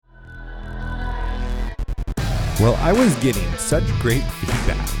Well, I was getting such great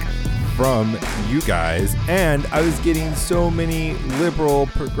feedback from you guys, and I was getting so many liberal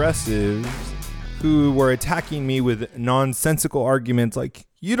progressives who were attacking me with nonsensical arguments like,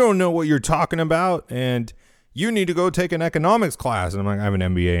 you don't know what you're talking about, and you need to go take an economics class. And I'm like, I have an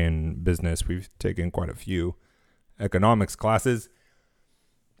MBA in business. We've taken quite a few economics classes.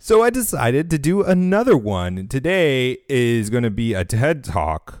 So I decided to do another one. Today is going to be a TED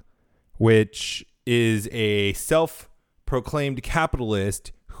Talk, which is a self-proclaimed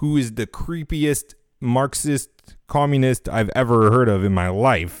capitalist who is the creepiest Marxist communist I've ever heard of in my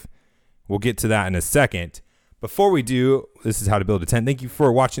life. We'll get to that in a second. Before we do, this is How to Build a Tent. Thank you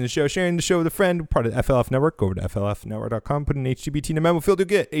for watching the show, sharing the show with a friend, part of the FLF Network. Go over to flfnetwork.com, put an HGBT in the memo field to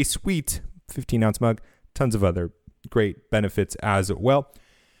get a sweet 15-ounce mug, tons of other great benefits as well.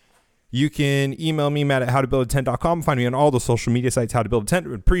 You can email me, Matt, at howtobuildatent.com. Find me on all the social media sites, How to Build a Tent.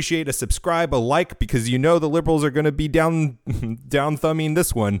 Would appreciate a subscribe, a like, because you know the liberals are going to be down thumbing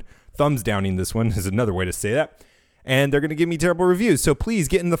this one. Thumbs downing this one is another way to say that. And they're going to give me terrible reviews. So please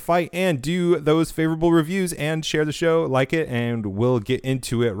get in the fight and do those favorable reviews and share the show, like it, and we'll get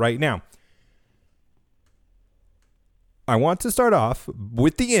into it right now. I want to start off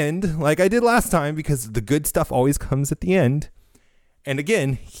with the end, like I did last time, because the good stuff always comes at the end. And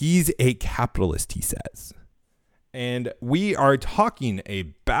again, he's a capitalist, he says. And we are talking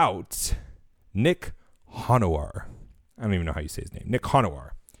about Nick Hanauer. I don't even know how you say his name. Nick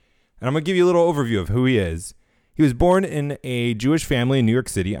Hanauer. And I'm going to give you a little overview of who he is. He was born in a Jewish family in New York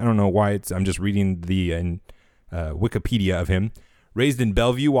City. I don't know why I'm just reading the Wikipedia of him. Raised in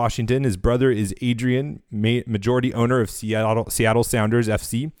Bellevue, Washington. His brother is Adrian, majority owner of Seattle Sounders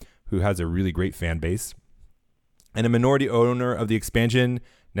FC, who has a really great fan base, and a minority owner of the expansion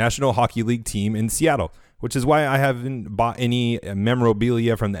National Hockey League team in Seattle, which is why I haven't bought any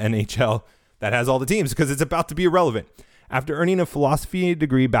memorabilia from the NHL that has all the teams, because it's about to be irrelevant. After earning a philosophy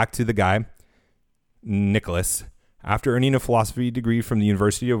degree, back to the guy, Nicholas. After earning a philosophy degree from the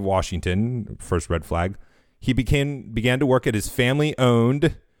University of Washington, first red flag, he began to work at his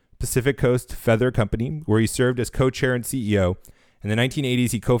family-owned Pacific Coast Feather Company, where he served as co-chair and CEO. In the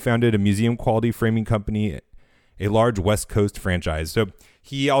 1980s, he co-founded a museum-quality framing company, a large West Coast franchise. So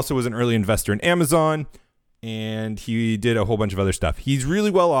he also was an early investor in Amazon, and he did a whole bunch of other stuff. He's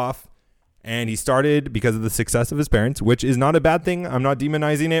really well off, and he started because of the success of his parents, which is not a bad thing. I'm not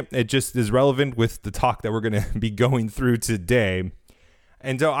demonizing it. It just is relevant with the talk that we're going to be going through today.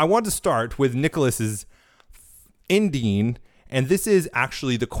 And so I want to start with Nicholas's ending, and this is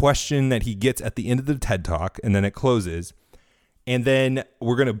actually the question that he gets at the end of the TED Talk, and then it closes. And then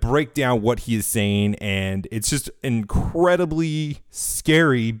we're going to break down what he is saying, and it's just incredibly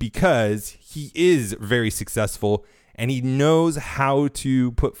scary because he is very successful, and he knows how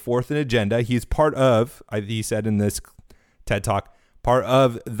to put forth an agenda. He's part of, he said in this TED Talk, part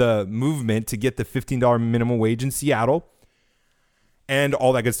of the movement to get the $15 minimum wage in Seattle and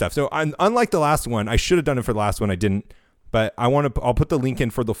all that good stuff. So unlike the last one, I should have done it for the last one. I didn't, but I'll put the link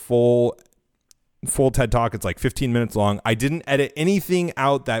in for the full TED Talk. It's like 15 minutes long. I didn't edit anything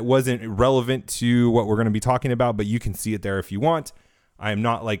out that wasn't relevant to what we're going to be talking about, but you can see it there if you want. I am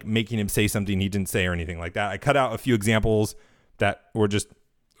not like making him say something he didn't say or anything like that. I cut out a few examples that were just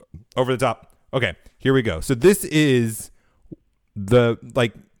over the top. Okay, here we go. So this is the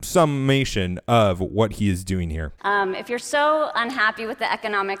summation of what he is doing here. If you're so unhappy with the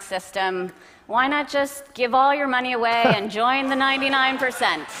economic system, why not just give all your money away and join the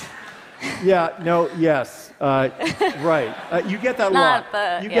 99%? Yeah, no, yes, right. You get that a lot.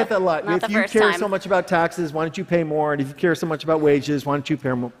 Get that a lot. If you care so much about taxes, why don't you pay more? And if you care so much about wages, why don't you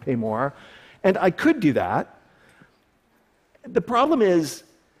pay more? And I could do that. The problem is,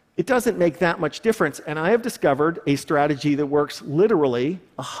 it doesn't make that much difference. And I have discovered a strategy that works literally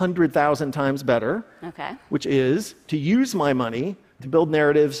 100,000 times better, which is to use my money to build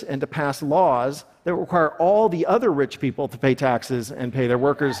narratives and to pass laws that require all the other rich people to pay taxes and pay their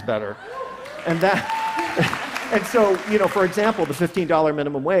workers better. And so, for example, the $15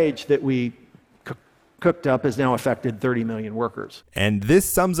 minimum wage that we cooked up has now affected 30 million workers. And this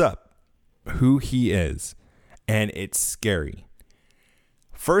sums up who he is, and it's scary.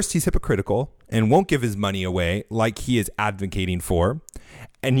 First, he's hypocritical and won't give his money away like he is advocating for.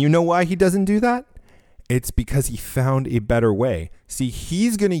 And you know why he doesn't do that? It's because he found a better way. See,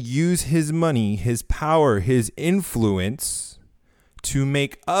 he's going to use his money, his power, his influence to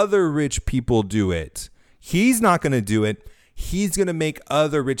make other rich people do it. He's not going to do it. He's going to make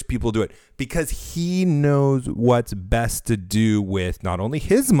other rich people do it because he knows what's best to do with not only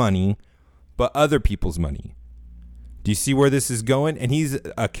his money, but other people's money. Do you see where this is going? And he's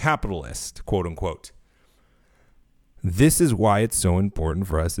a capitalist, quote unquote. This is why it's so important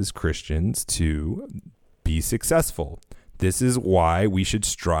for us as Christians to be successful. This is why we should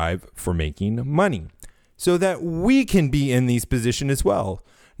strive for making money, so that we can be in these positions as well.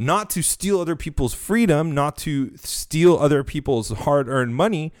 Not to steal other people's freedom, not to steal other people's hard-earned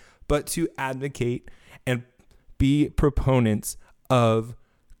money, but to advocate and be proponents of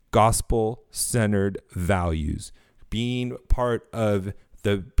gospel-centered values, being part of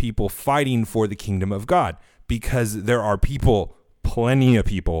the people fighting for the kingdom of God, because there are people, plenty of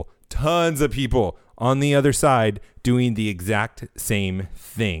people, tons of people on the other side doing the exact same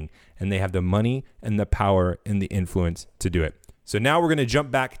thing, and they have the money and the power and the influence to do it. So now we're going to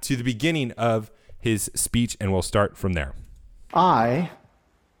jump back to the beginning of his speech, and we'll start from there. I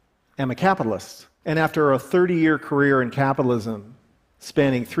am a capitalist, and after a 30-year career in capitalism,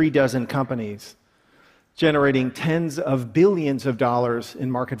 spanning 36 companies, generating tens of billions of dollars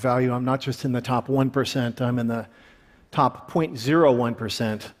in market value. I'm not just in the top 1%, I'm in the top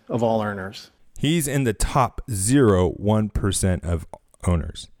 0.01% of all earners. He's in the top 0.01% of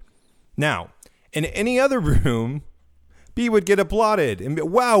owners. Now, in any other room, B would get applauded and be,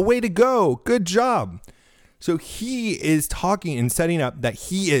 wow, way to go, good job. So he is talking and setting up that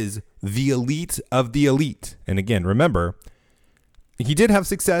he is the elite of the elite. And again, remember, he did have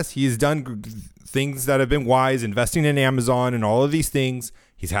success. He has done things that have been wise, investing in Amazon and all of these things.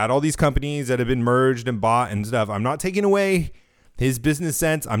 He's had all these companies that have been merged and bought and stuff. I'm not taking away his business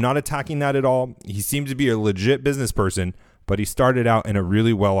sense. I'm not attacking that at all. He seems to be a legit business person, but he started out in a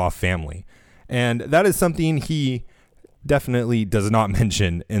really well-off family. And that is something he definitely does not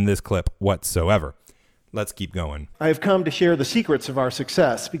mention in this clip whatsoever. Let's keep going. I have come to share the secrets of our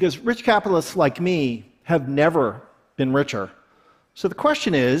success because rich capitalists like me have never been richer. So the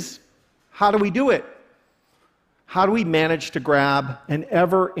question is, how do we do it? How do we manage to grab an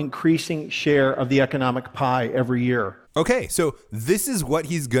ever-increasing share of the economic pie every year? Okay, so this is what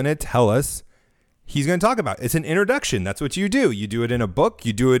he's going to tell us he's going to talk about. It's an introduction. That's what you do. You do it in a book.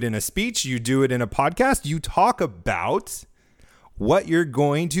 You do it in a speech. You do it in a podcast. You talk about what you're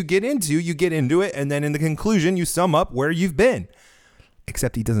going to get into. You get into it, and then in the conclusion, you sum up where you've been.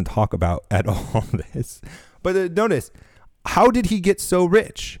 Except he doesn't talk about at all this. But notice, how did he get so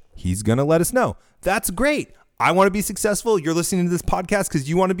rich? He's going to let us know. That's great. I want to be successful. You're listening to this podcast because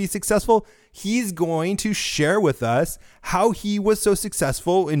you want to be successful. He's going to share with us how he was so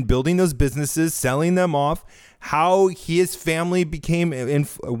successful in building those businesses, selling them off, how his family became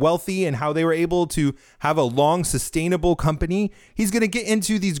wealthy and how they were able to have a long, sustainable company. He's going to get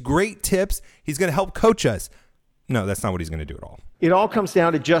into these great tips. He's going to help coach us. No, that's not what he's going to do at all. It all comes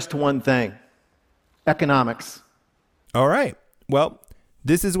down to just one thing: economics. All right. Well,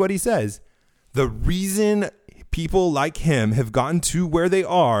 this is what he says. The reason people like him have gotten to where they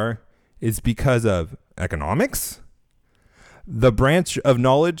are is because of economics, the branch of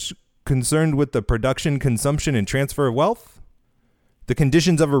knowledge concerned with the production, consumption, and transfer of wealth, the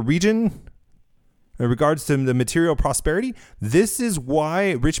conditions of a region in regards to the material prosperity. This is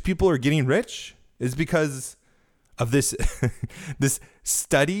why rich people are getting rich, is because of this this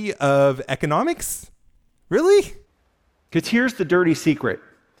study of economics. Really? Because here's the dirty secret.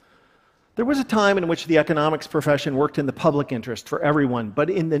 There was a time in which the economics profession worked in the public interest for everyone, but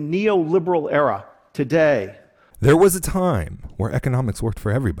in the neoliberal era today, there was a time where economics worked for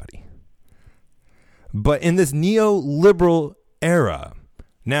everybody. But in this neoliberal era,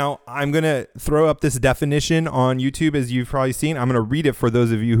 now I'm going to throw up this definition on YouTube, as you've probably seen. I'm going to read it for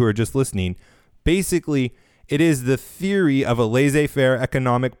those of you who are just listening. Basically, it is the theory of a laissez-faire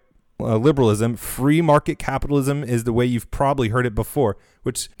economic liberalism. Free market capitalism is the way you've probably heard it before,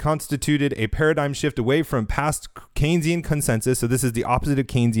 which constituted a paradigm shift away from past Keynesian consensus. So this is the opposite of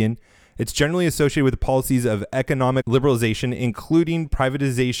Keynesian. It's generally associated with policies of economic liberalization, including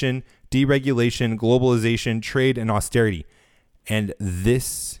privatization, deregulation, globalization, trade, and austerity. And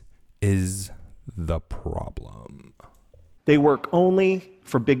this is the problem. They work only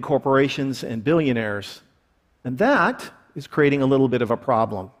for big corporations and billionaires. And that is creating a little bit of a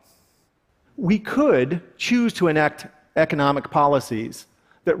problem. We could choose to enact economic policies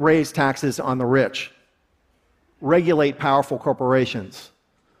that raise taxes on the rich, regulate powerful corporations,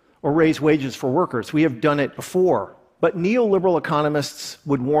 or raise wages for workers. We have done it before. But neoliberal economists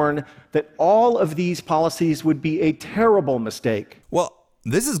would warn that all of these policies would be a terrible mistake. Well,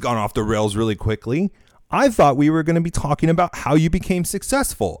 this has gone off the rails really quickly. I thought we were going to be talking about how you became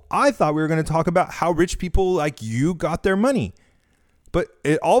successful. I thought we were going to talk about how rich people like you got their money. But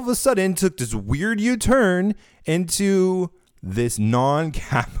it all of a sudden took this weird U-turn into this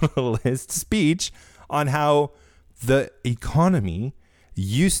non-capitalist speech on how the economy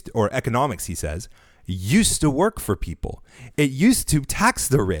or economics, he says, used to work for people. It used to tax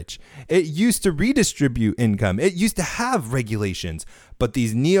the rich. It used to redistribute income. It used to have regulations. But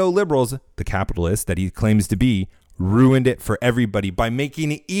these neoliberals, the capitalists that he claims to be, ruined it for everybody by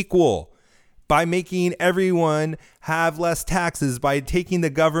making it equal, by making everyone have less taxes, by taking the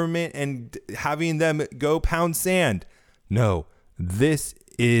government and having them go pound sand. No, this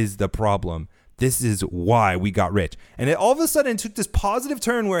is the problem. This is why we got rich. And it all of a sudden took this positive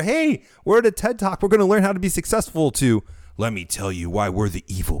turn where, hey, we're at a TED Talk. We're going to learn how to be successful to, let me tell you why we're the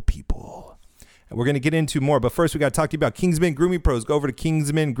evil people. And we're going to get into more. But first, we got to talk to you about Kingsman Grooming Pros. Go over to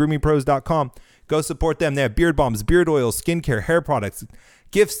kingsmangroomingpros.com. Go support them. They have beard balms, beard oils, skincare, hair products,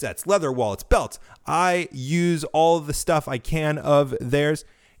 gift sets, leather wallets, belts. I use all of the stuff I can of theirs.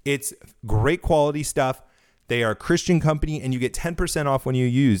 It's great quality stuff. They are a Christian company, and you get 10% off when you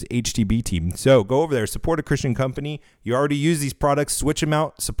use HTBT. So go over there, support a Christian company. You already use these products, switch them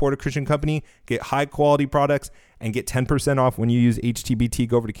out, support a Christian company, get high quality products, and get 10% off when you use HTBT.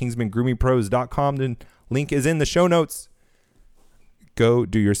 Go over to kingsmangroomingpros.com. The link is in the show notes. Go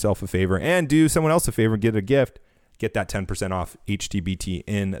do yourself a favor and do someone else a favor. Get a gift. Get that 10% off HTBT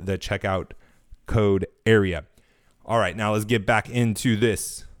in the checkout code area. All right, now let's get back into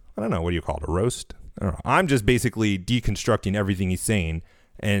this. I don't know. What do you call it? A roast? I don't know. I'm just basically deconstructing everything he's saying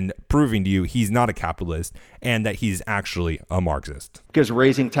and proving to you he's not a capitalist and that he's actually a Marxist. Because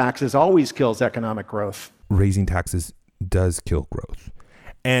raising taxes always kills economic growth. Raising taxes does kill growth.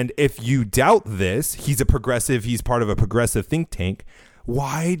 And if you doubt this, he's a progressive, he's part of a progressive think tank.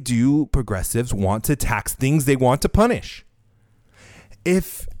 Why do progressives want to tax things they want to punish?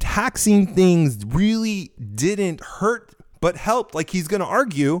 If taxing things really didn't hurt but helped, like he's going to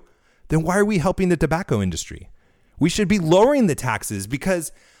argue, then why are we helping the tobacco industry? We should be lowering the taxes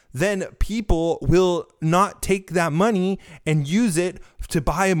because then people will not take that money and use it to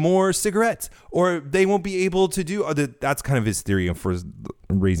buy more cigarettes, or they won't be able to do other. That's kind of his theory for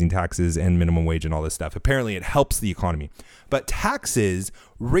raising taxes and minimum wage and all this stuff. Apparently it helps the economy, but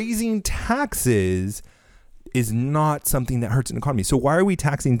raising taxes is not something that hurts an economy. So why are we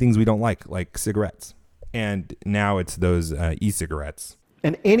taxing things we don't like cigarettes? And now it's those e-cigarettes.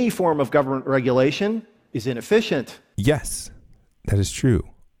 And any form of government regulation is inefficient. Yes, that is true.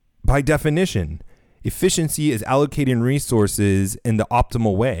 By definition, efficiency is allocating resources in the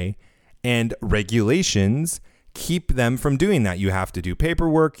optimal way, and regulations keep them from doing that. You have to do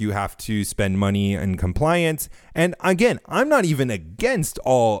paperwork. You have to spend money in compliance. And again, I'm not even against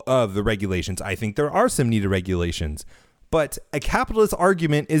all of the regulations. I think there are some needed regulations. But a capitalist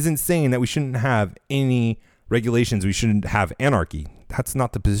argument isn't saying that we shouldn't have any regulations. We shouldn't have anarchy. That's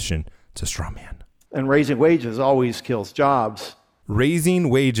not the position. It's a straw man. And raising wages always kills jobs. Raising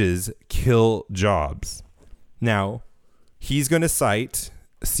wages kill jobs. Now, he's going to cite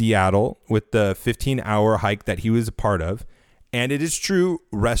Seattle with the 15-hour hike that he was a part of. And it is true,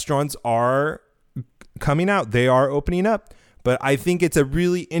 restaurants are coming out. They are opening up. But I think it's a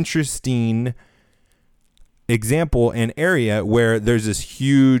really interesting example and area where there's this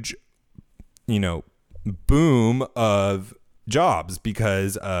huge, boom of jobs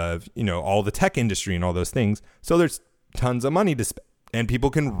because of, all the tech industry and all those things. So there's tons of money to spend, and people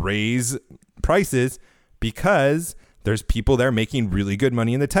can raise prices because there's people there making really good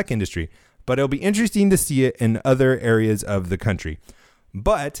money in the tech industry. But it'll be interesting to see it in other areas of the country.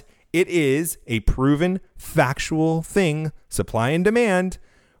 But it is a proven factual thing, supply and demand.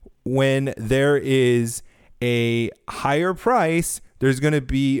 When there is a higher price, there's going to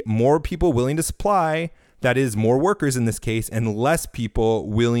be more people willing to supply. That is more workers in this case, and less people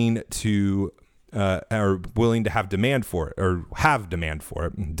willing to are willing to have demand for it or have demand for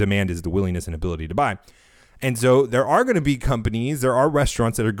it. Demand is the willingness and ability to buy. And so there are going to be companies, there are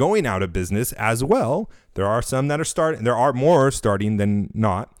restaurants that are going out of business as well. There are some that are starting, there are more starting than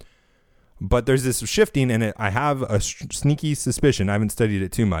not. But there's this shifting, and I have a sneaky suspicion, I haven't studied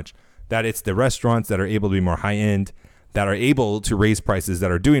it too much, that it's the restaurants that are able to be more high-end, that are able to raise prices,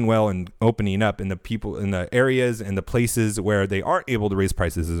 that are doing well and opening up, and the people in the areas and the places where they aren't able to raise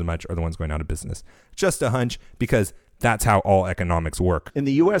prices as much are the ones going out of business. Just a hunch, because that's how all economics work. In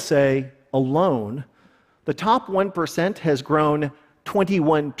the USA alone, the top 1% has grown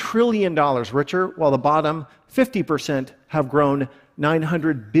 $21 trillion richer, while the bottom 50% have grown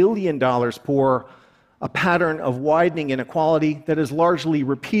 $900 billion poor, a pattern of widening inequality that has largely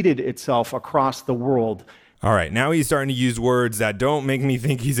repeated itself across the world. All right, now he's starting to use words that don't make me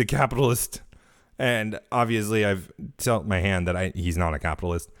think he's a capitalist. And obviously, I've dealt my hand that he's not a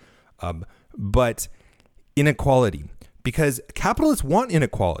capitalist. But inequality, because capitalists want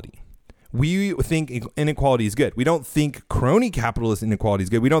inequality. We think inequality is good. We don't think crony capitalist inequality is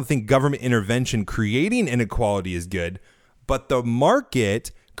good. We don't think government intervention creating inequality is good. But the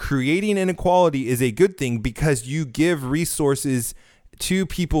market creating inequality is a good thing because you give resources to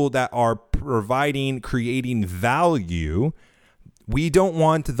people that are creating value. We don't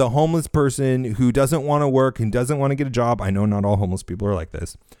want the homeless person who doesn't want to work and doesn't want to get a job. I know not all homeless people are like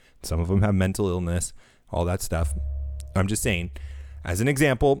this. Some of them have mental illness, all that stuff. I'm just saying, as an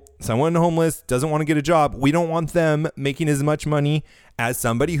example, someone homeless doesn't want to get a job. We don't want them making as much money as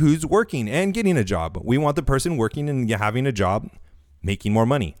somebody who's working and getting a job. We want the person working and having a job making more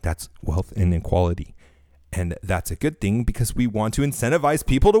money. That's wealth inequality. And that's a good thing because we want to incentivize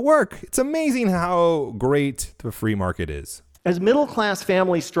people to work. It's amazing how great the free market is. As middle-class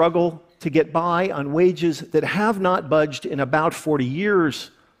families struggle to get by on wages that have not budged in about 40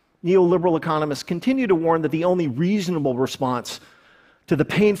 years, neoliberal economists continue to warn that the only reasonable response to the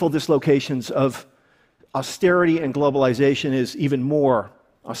painful dislocations of austerity and globalization is even more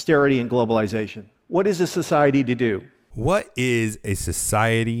austerity and globalization. What is a society to do? What is a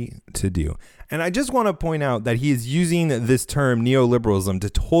society to do? And I just want to point out that he is using this term neoliberalism to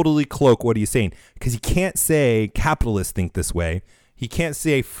totally cloak what he's saying, because he can't say capitalists think this way. He can't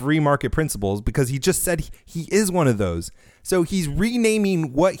say free market principles because he just said he is one of those. So he's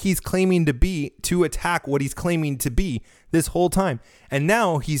renaming what he's claiming to be to attack what he's claiming to be this whole time. And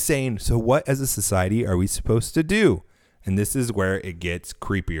now he's saying, so what as a society are we supposed to do? And this is where it gets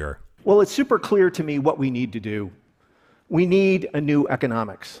creepier. Well, it's super clear to me what we need to do. We need a new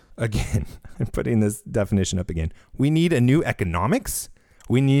economics. Again, I'm putting this definition up again. We need a new economics?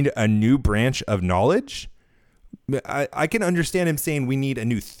 We need a new branch of knowledge? I can understand him saying we need a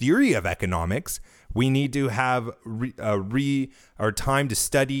new theory of economics. We need to have time to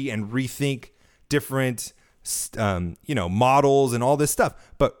study and rethink different models and all this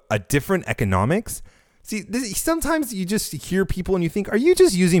stuff. But a different economics? See, sometimes you just hear people and you think, are you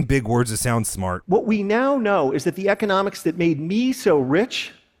just using big words to sound smart? What we now know is that the economics that made me so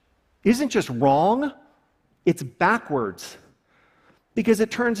rich isn't just wrong, it's backwards. Because it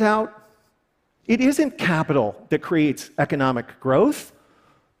turns out it isn't capital that creates economic growth,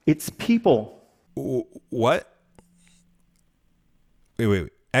 it's people. What? Wait.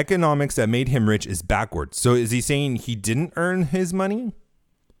 Economics that made him rich is backwards. So is he saying he didn't earn his money?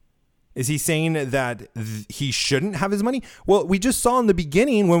 Is he saying that he shouldn't have his money? Well, we just saw in the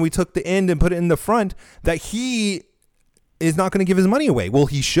beginning when we took the end and put it in the front that he is not going to give his money away. Well,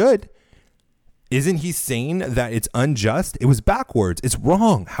 he should. Isn't he saying that it's unjust? It was backwards. It's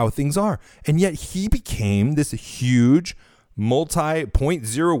wrong how things are. And yet he became this huge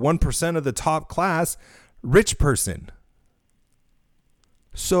 0.01% of the top class rich person.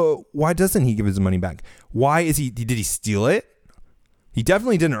 So why doesn't he give his money back? Did he steal it? He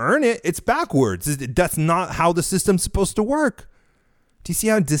definitely didn't earn it. It's backwards. That's not how the system's supposed to work. Do you see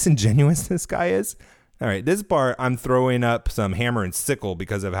how disingenuous this guy is? All right, this part, I'm throwing up some hammer and sickle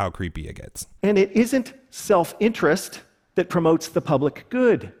because of how creepy it gets. And it isn't self-interest that promotes the public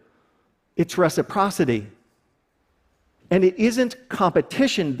good. It's reciprocity. And it isn't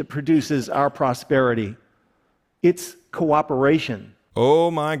competition that produces our prosperity. It's cooperation.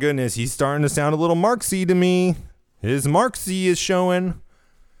 Oh my goodness, he's starting to sound a little Marxy to me. His Marxy is showing.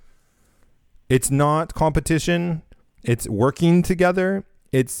 It's not competition. It's working together.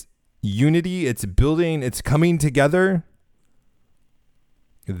 It's unity. It's building. It's coming together.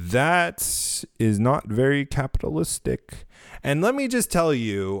 That is not very capitalistic. And let me just tell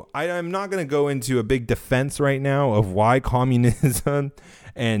you, I'm not going to go into a big defense right now of why communism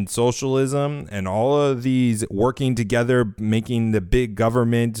and socialism and all of these working together, making the big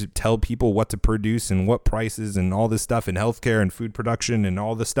government tell people what to produce and what prices and all this stuff, and healthcare and food production and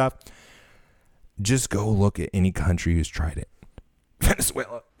all this stuff. Just go look at any country who's tried it.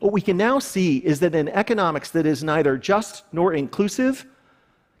 Venezuela. What we can now see is that an economics that is neither just nor inclusive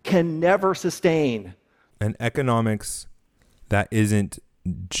can never sustain. An economics that isn't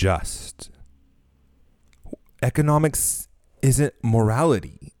just. Economics isn't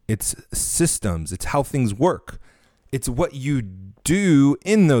morality. It's systems. It's how things work. It's what you do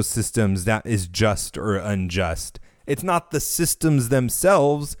in those systems that is just or unjust. It's not the systems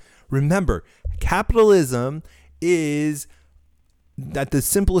themselves. Remember, capitalism is, at the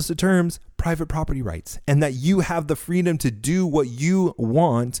simplest of terms, private property rights, and that you have the freedom to do what you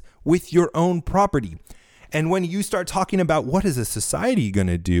want with your own property. And when you start talking about what is a society going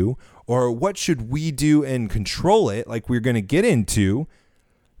to do, or what should we do and control it, like we're going to get into,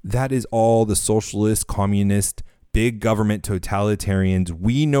 that is all the socialist, communist, big government totalitarians.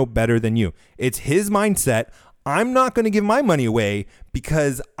 We know better than you. It's his mindset. I'm not going to give my money away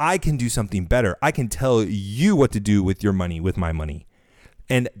because I can do something better. I can tell you what to do with your money, with my money.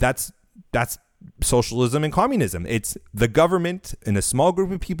 And that's socialism and communism. It's the government and a small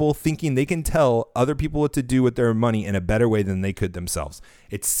group of people thinking they can tell other people what to do with their money in a better way than they could themselves.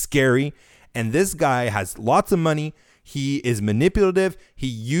 It's scary. And this guy has lots of money. He is manipulative. He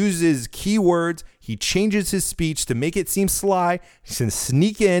uses keywords. He changes his speech to make it seem sly. He can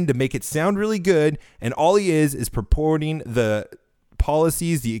sneak in to make it sound really good. And all he is purporting the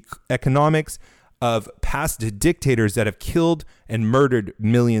policies, the economics of past dictators that have killed and murdered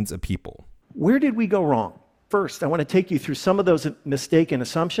millions of people. Where did we go wrong? First, I want to take you through some of those mistaken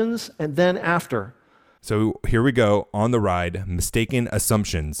assumptions, and then after. So here we go on the ride, mistaken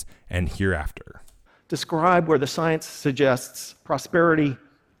assumptions, and hereafter. Describe where the science suggests prosperity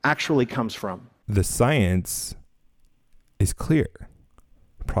actually comes from. The science is clear.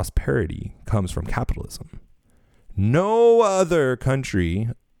 Prosperity comes from capitalism. No other country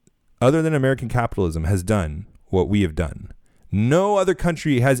other than American capitalism has done what we have done. No other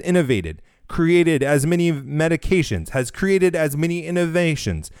country has innovated, created as many medications, has created as many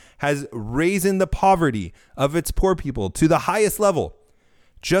innovations, has raised the poverty of its poor people to the highest level.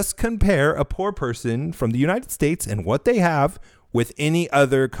 Just compare a poor person from the United States and what they have with any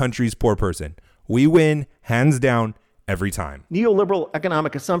other country's poor person. We win hands down every time. Neoliberal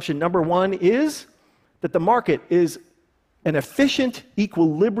economic assumption number one is that the market is an efficient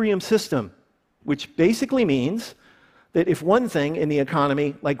equilibrium system, which basically means that if one thing in the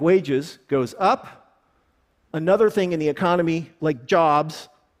economy, like wages, goes up, another thing in the economy, like jobs,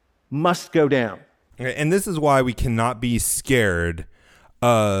 must go down. And this is why we cannot be scared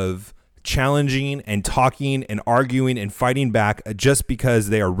of challenging and talking and arguing and fighting back just because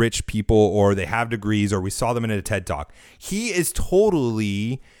they are rich people or they have degrees or we saw them in a TED Talk. He is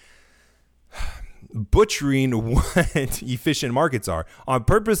totally butchering what efficient markets are. On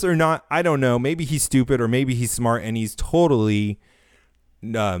purpose or not, I don't know. Maybe he's stupid or maybe he's smart and he's totally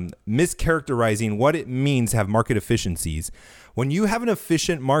mischaracterizing what it means to have market efficiencies. When you have an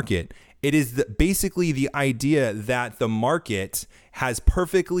efficient market, it is basically the idea that the market has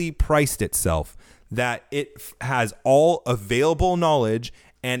perfectly priced itself, that it has all available knowledge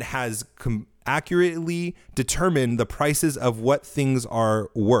and has accurately determined the prices of what things are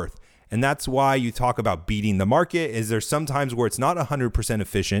worth. And that's why you talk about beating the market. Is there sometimes where it's not 100%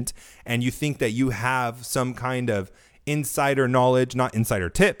 efficient and you think that you have some kind of insider knowledge, not insider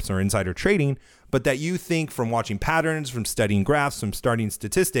tips or insider trading, but that you think from watching patterns, from studying graphs, from studying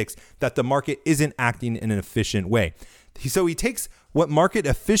statistics, that the market isn't acting in an efficient way. So he takes what market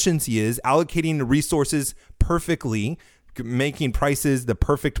efficiency is, allocating the resources perfectly, making prices the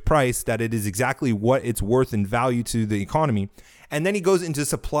perfect price, that it is exactly what it's worth in value to the economy. And then he goes into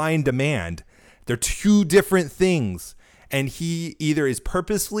supply and demand. They're two different things. And he either is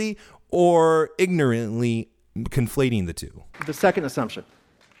purposely or ignorantly conflating the two. The second assumption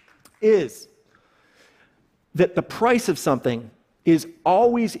is that the price of something is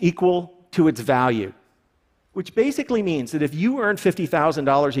always equal to its value, which basically means that if you earn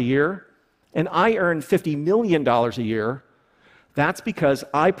 $50,000 a year and I earn $50 million a year, that's because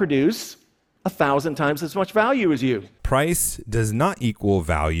I produce 1,000 times as much value as you. Price does not equal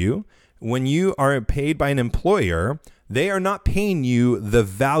value. When you are paid by an employer, they are not paying you the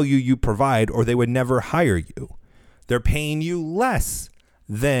value you provide, or they would never hire you. They're paying you less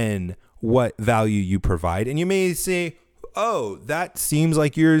than what value you provide. And you may say, oh, that seems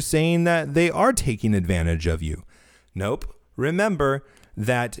like you're saying that they are taking advantage of you. Nope. Remember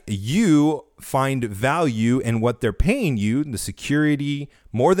that you find value in what they're paying you, the security,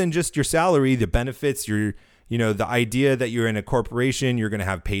 more than just your salary, the benefits, the idea that you're in a corporation, you're going to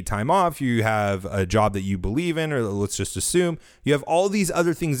have paid time off, you have a job that you believe in, or let's just assume you have all these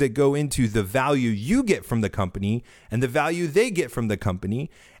other things that go into the value you get from the company and the value they get from the company.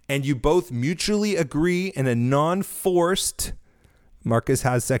 And you both mutually agree in a non-forced, Marcus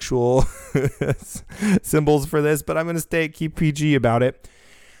has sexual symbols for this, but I'm going to keep PG about it.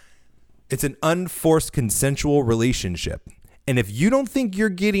 It's an unforced consensual relationship. And if you don't think you're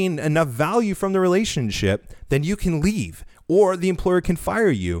getting enough value from the relationship, then you can leave or the employer can fire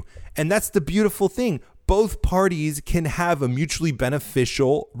you. And that's the beautiful thing. Both parties can have a mutually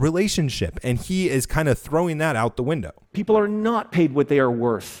beneficial relationship. And he is kind of throwing that out the window. People are not paid what they are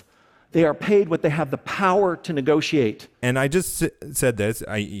worth. They are paid what they have the power to negotiate. And I just said this.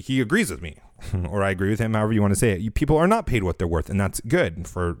 He agrees with me, or I agree with him, however you want to say it. People are not paid what they're worth, and that's good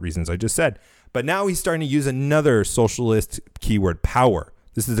for reasons I just said. But now he's starting to use another socialist keyword, power.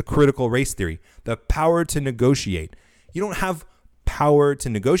 This is a critical race theory, the power to negotiate. You don't have power to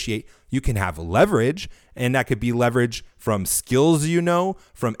negotiate. You can have leverage, and that could be leverage from skills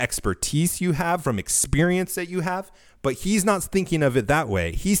from expertise you have, from experience that you have. But he's not thinking of it that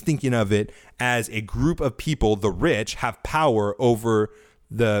way. He's thinking of it as a group of people, the rich, have power over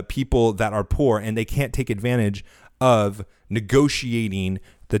the people that are poor, and they can't take advantage of negotiating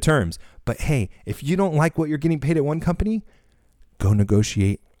the terms. But hey, if you don't like what you're getting paid at one company, go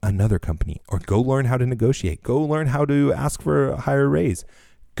negotiate another company, or go learn how to negotiate. Go learn how to ask for a higher raise.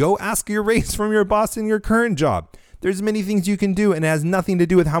 Go ask your raise from your boss in your current job. There's many things you can do, and it has nothing to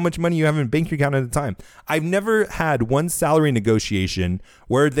do with how much money you have in a bank account at a time. I've never had one salary negotiation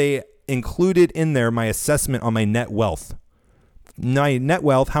where they included in there my assessment on my net wealth. My net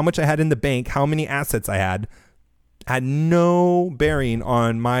wealth, how much I had in the bank, how many assets I had no bearing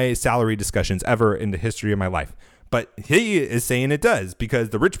on my salary discussions ever in the history of my life. But he is saying it does because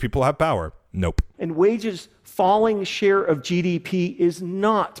the rich people have power. Nope. And wages falling share of GDP is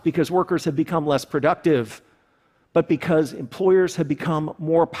not because workers have become less productive, but because employers have become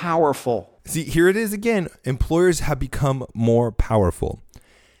more powerful. See, here it is again. Employers have become more powerful.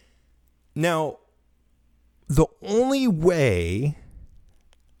 Now, the only way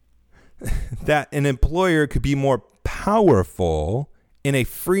that an employer could be more powerful in a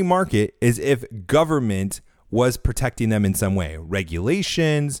free market is if government was protecting them in some way.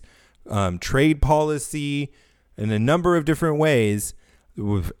 Regulations, trade policy, in a number of different ways,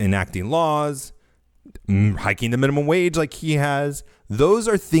 with enacting laws, hiking the minimum wage like he has. Those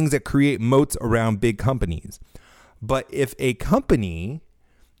are things that create moats around big companies. But if a company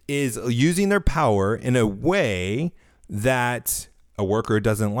is using their power in a way that a worker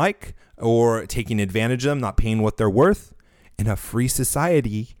doesn't like, or taking advantage of them, not paying what they're worth, in a free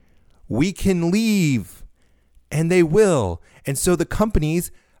society, we can leave, and they will. And so the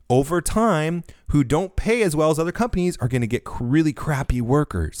companies over time who don't pay as well as other companies are going to get really crappy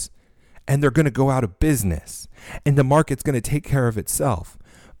workers, and they're going to go out of business, and the market's going to take care of itself.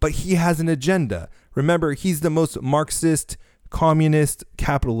 But he has an agenda. Remember, he's the most Marxist, communist,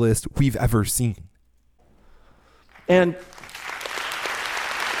 capitalist we've ever seen. And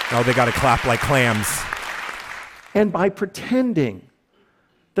oh, they got to clap like clams. And by pretending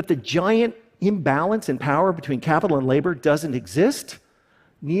that the giant imbalance in power between capital and labor doesn't exist,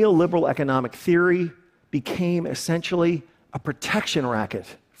 neoliberal economic theory became essentially a protection racket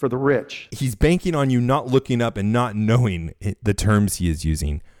for the rich. He's banking on you not looking up and not knowing the terms he is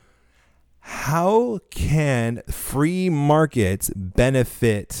using. How can free markets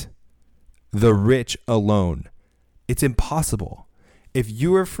benefit the rich alone? It's impossible. If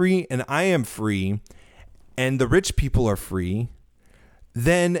you are free and I am free and the rich people are free,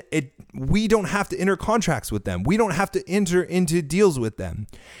 then we don't have to enter contracts with them. We don't have to enter into deals with them.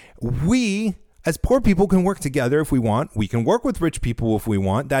 We, as poor people, can work together if we want. We can work with rich people if we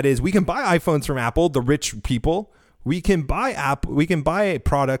want. That is, we can buy iPhones from Apple, the rich people. We can buy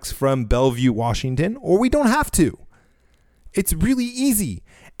products from Bellevue, Washington, or we don't have to. It's really easy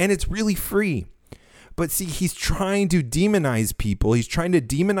and it's really free. But see, he's trying to demonize people. He's trying to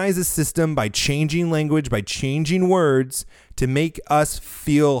demonize the system by changing language, by changing words to make us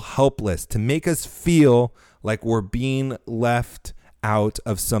feel helpless, to make us feel like we're being left out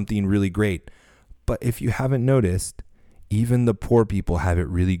of something really great. But if you haven't noticed, even the poor people have it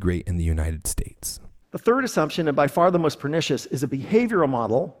really great in the United States. The third assumption, and by far the most pernicious, is a behavioral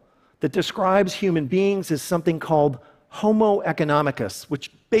model that describes human beings as something called Homo economicus,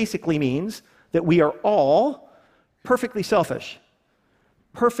 which basically means that we are all perfectly selfish,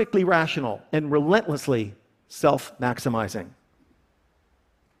 perfectly rational, and relentlessly self-maximizing.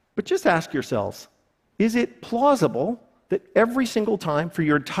 But just ask yourselves, is it plausible that every single time for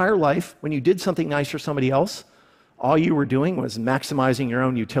your entire life, when you did something nice for somebody else, all you were doing was maximizing your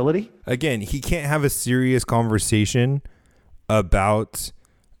own utility? Again, he can't have a serious conversation about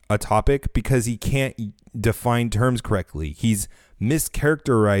a topic because he can't define terms correctly. He's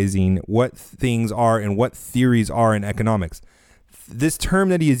mischaracterizing what things are and what theories are in economics. This term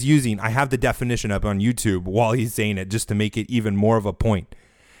that he is using, I have the definition up on YouTube while he's saying it just to make it even more of a point.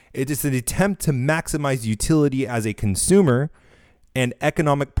 It is an attempt to maximize utility as a consumer and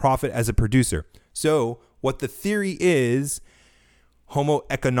economic profit as a producer. So what the theory is, Homo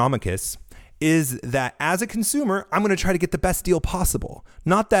economicus, is that as a consumer, I'm going to try to get the best deal possible.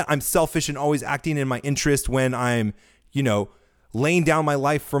 Not that I'm selfish and always acting in my interest when I'm, laying down my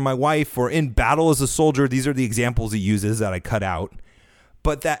life for my wife or in battle as a soldier. These are the examples he uses that I cut out.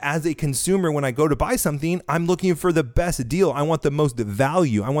 But that as a consumer, when I go to buy something, I'm looking for the best deal. I want the most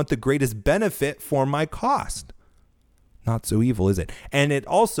value. I want the greatest benefit for my cost. not so evil, is it? And it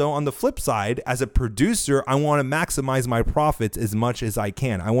also, on the flip side, as a producer, I want to maximize my profits as much as I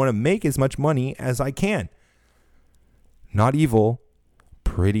can. I want to make as much money as I can. Not evil,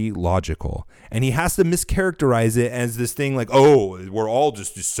 pretty logical. And he has to mischaracterize it as this thing like, oh, we're all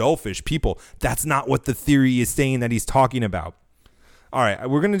just selfish people. That's not what the theory is saying that he's talking about. All right,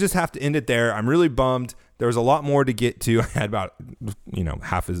 we're going to just have to end it there. I'm really bummed. There was a lot more to get to. I had about,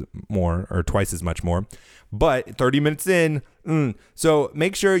 half as more or twice as much more. But 30 minutes in. So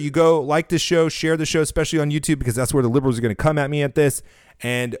make sure you go like the show, share the show, especially on YouTube, because that's where the liberals are going to come at me at this.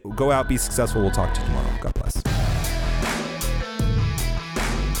 And go out, be successful. We'll talk to you tomorrow. God bless.